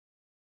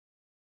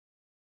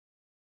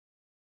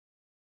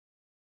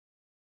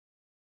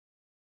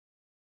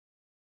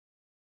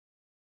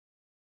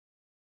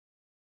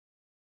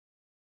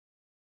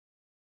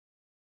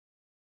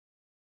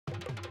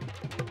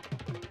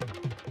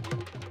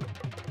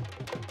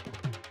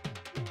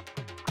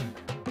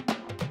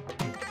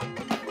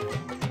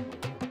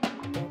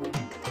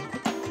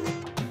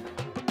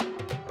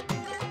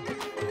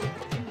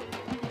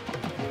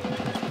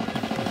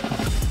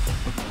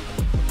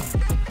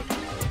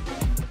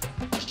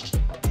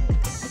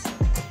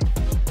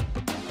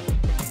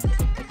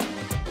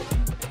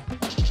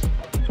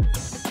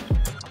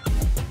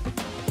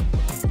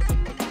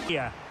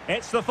Yeah,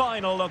 it's the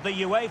final of the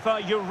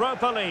UEFA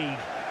Europa League.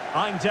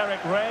 I'm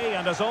Derek Ray,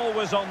 and as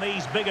always on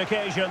these big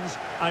occasions,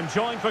 I'm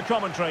joined for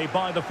commentary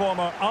by the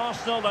former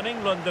Arsenal and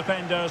England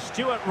defender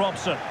Stuart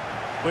Robson.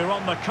 We're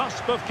on the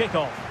cusp of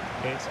kickoff.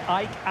 It's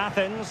AEK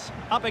Athens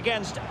up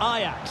against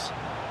Ajax.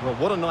 Well,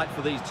 what a night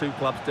for these two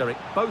clubs, Derek.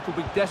 Both will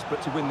be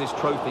desperate to win this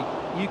trophy.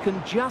 You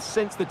can just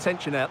sense the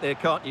tension out there,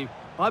 can't you?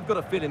 I've got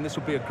a feeling this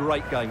will be a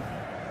great game.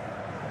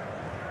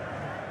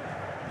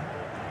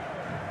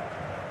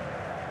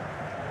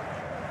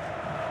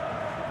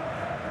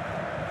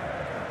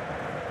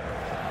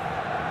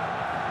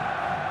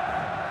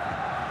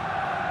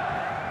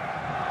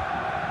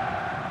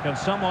 Can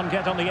someone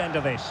get on the end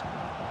of this?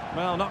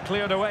 Well, not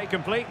cleared away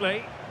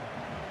completely.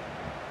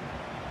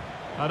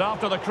 And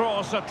after the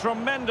cross, a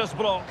tremendous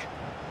block.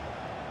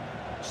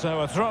 So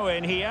a throw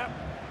in here.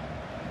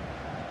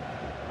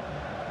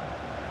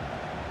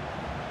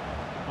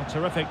 A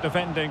terrific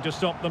defending to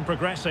stop them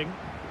progressing.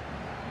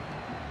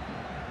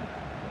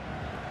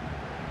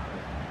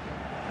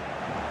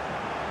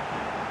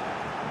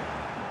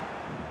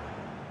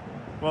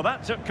 Well,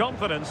 that took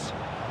confidence.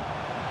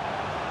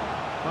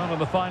 Well, in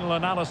the final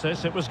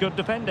analysis, it was good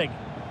defending.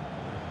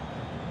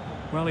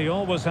 Well, he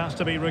always has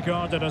to be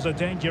regarded as a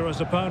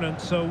dangerous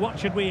opponent, so what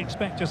should we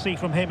expect to see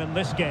from him in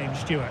this game,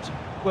 Stuart?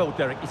 Well,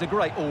 Derek, he's a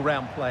great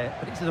all-round player,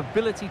 but it's his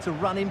ability to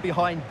run in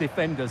behind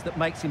defenders that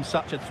makes him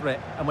such a threat.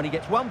 And when he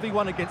gets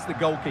 1v1 against the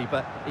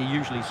goalkeeper, he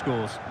usually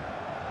scores.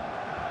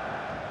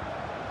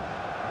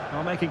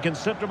 Well, making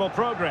considerable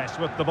progress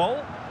with the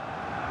ball.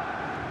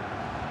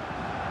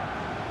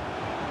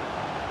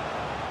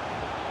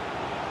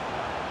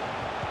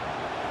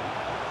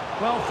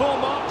 Well, full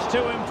marks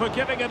to him for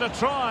giving it a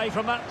try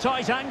from that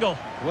tight angle.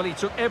 Well, he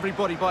took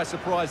everybody by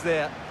surprise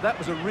there. That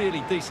was a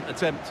really decent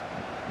attempt.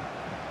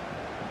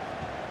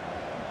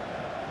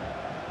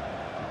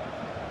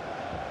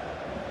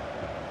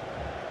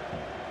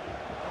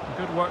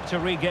 Good work to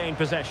regain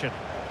possession.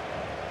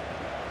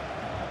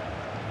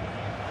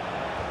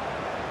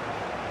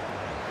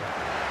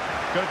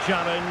 Good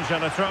challenge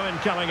and a throw-in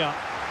coming up.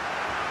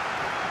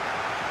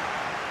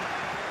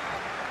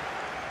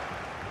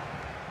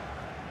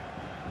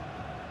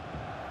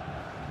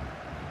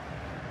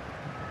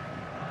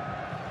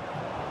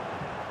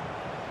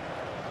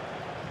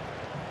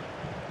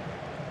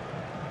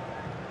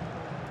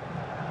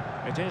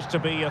 It is to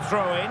be a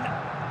throw-in.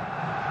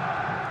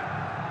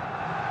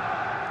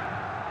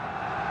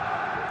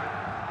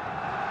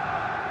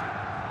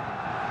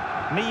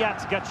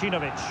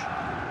 Gacinovic.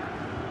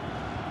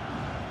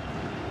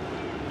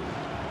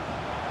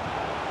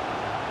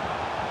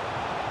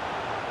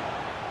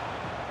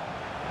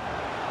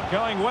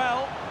 Going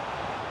well,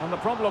 and the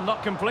problem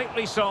not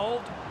completely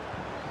solved.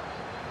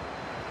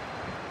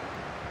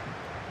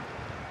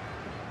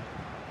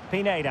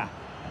 Pineda.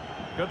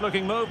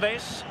 Good-looking move,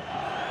 this.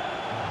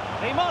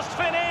 He must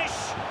finish!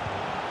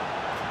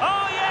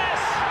 Oh, yes!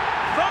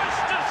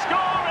 First to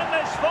score in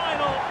this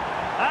final,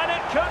 and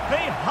it could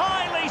be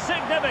highly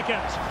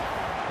significant.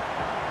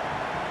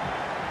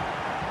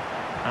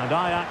 And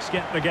Ajax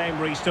get the game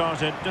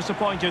restarted.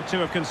 Disappointed to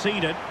have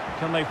conceded.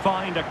 Can they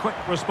find a quick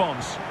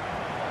response?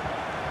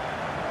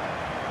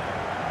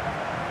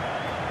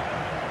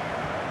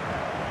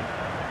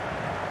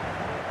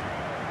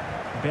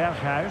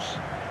 Berghuis.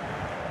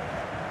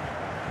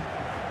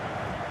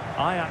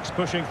 Ajax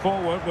pushing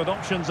forward with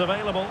options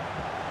available.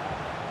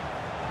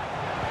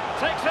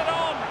 Takes it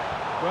on!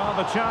 Well,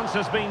 the chance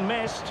has been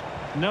missed.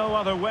 No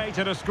other way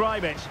to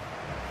describe it.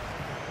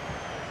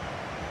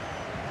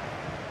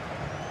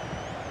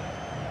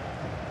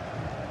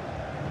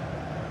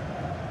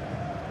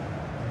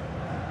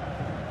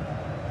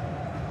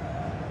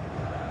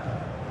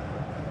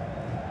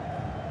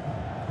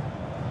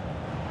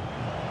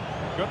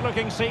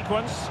 Good-looking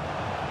sequence.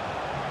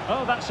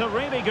 Oh, that's a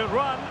really good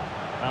run.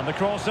 And the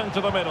cross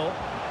into the middle.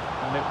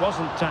 And it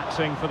wasn't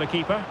taxing for the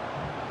keeper.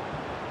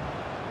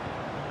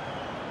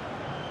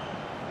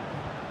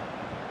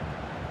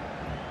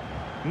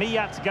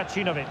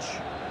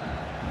 Gacinovic.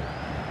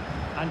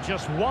 And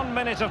just 1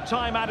 minute of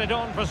time added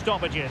on for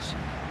stoppages.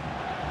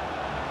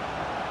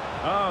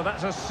 Oh,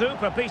 that's a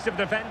super piece of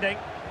defending.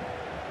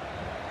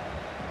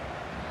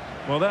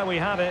 Well, there we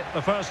have it.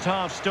 The first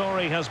half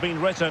story has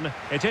been written.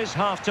 It is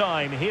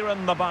half-time here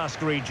in the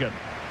Basque region.